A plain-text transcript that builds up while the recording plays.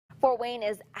Fort Wayne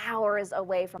is hours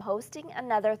away from hosting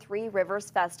another Three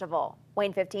Rivers Festival.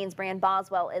 Wayne 15's Brian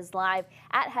Boswell is live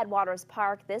at Headwaters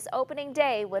Park this opening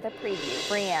day with a preview.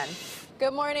 Brian.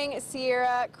 Good morning,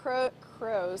 Sierra.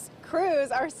 Crews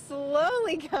are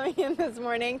slowly coming in this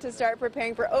morning to start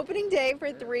preparing for opening day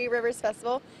for Three Rivers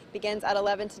Festival. Begins at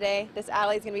 11 today. This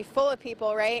alley is going to be full of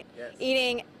people, right? Yes.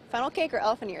 Eating funnel cake or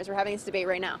elephant ears. We're having this debate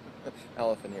right now.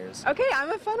 Elephant ears. Okay, I'm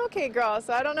a funnel cake girl,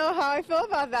 so I don't know how I feel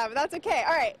about that, but that's okay.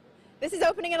 All right. This is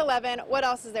opening at 11. What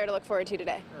else is there to look forward to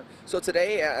today? So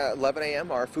today at 11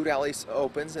 a.m. our food alley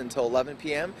opens until 11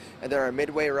 p.m. and then our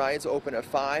midway rides open at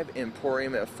 5,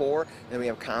 Emporium at 4, and we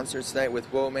have concerts tonight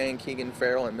with Woman, Keegan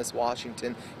Farrell, and Miss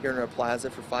Washington here in our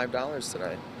plaza for $5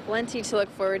 tonight. Plenty to look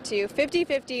forward to.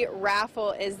 50-50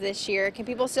 raffle is this year. Can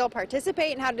people still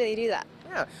participate, and how do they do that?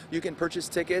 Yeah, you can purchase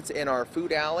tickets in our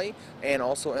food alley and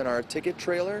also in our ticket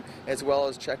trailer, as well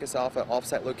as check us off at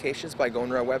off-site locations by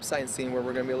going to our website and seeing where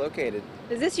we're going to be located.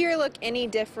 Does this year look any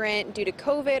different due to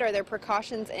COVID? Are there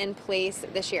precautions in place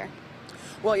this year?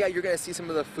 Well, yeah, you're going to see some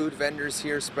of the food vendors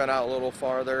here spread out a little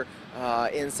farther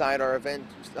inside our event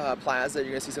plaza. You're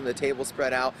going to see some of the tables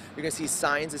spread out. You're going to see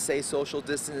signs that say social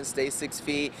distance, stay 6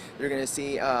 feet. You're going to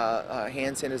see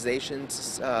hand sanitization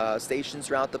stations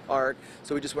throughout the park.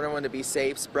 So we just want everyone to be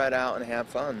safe, spread out, and have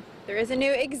fun. There is a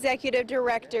new executive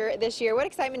director this year. What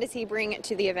excitement does he bring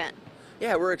to the event?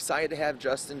 Yeah, we're excited to have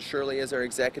Justin Shirley as our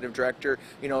executive director,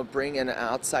 bring an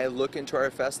outside look into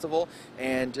our festival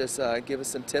and just give us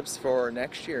some tips for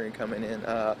next year and coming in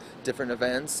different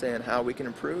events and how we can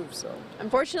improve. So,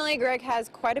 unfortunately, Greg, has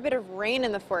quite a bit of rain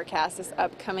in the forecast this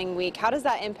upcoming week. How does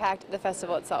that impact the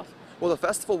festival itself? Well, the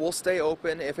festival will stay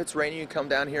open. If it's raining, you can come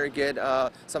down here and get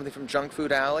something from Junk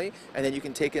Food Alley, and then you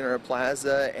can take it in our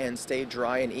plaza and stay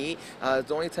dry and eat.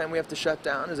 The only time we have to shut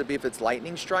down is if it's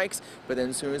lightning strikes, but then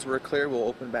as soon as we're clear, we'll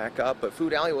open back up. But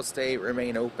Food Alley will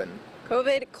remain open.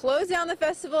 COVID closed down the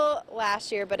festival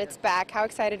last year, but it's back. How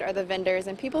excited are the vendors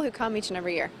and people who come each and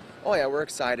every year? Oh yeah, we're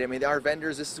excited. I mean, our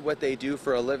vendors, this is what they do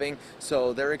for a living,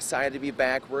 so they're excited to be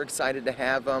back. We're excited to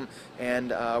have them,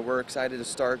 and we're excited to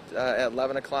start at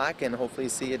 11 o'clock and hopefully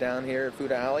see you down here at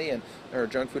Food Alley or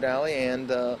Junk Food Alley and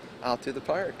out through the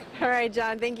park. All right,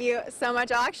 John, thank you so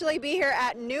much. I'll actually be here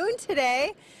at noon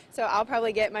today, so I'll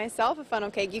probably get myself a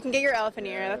funnel cake. You can get your elephant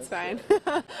ear, that's fine.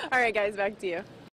 All right, guys, back to you.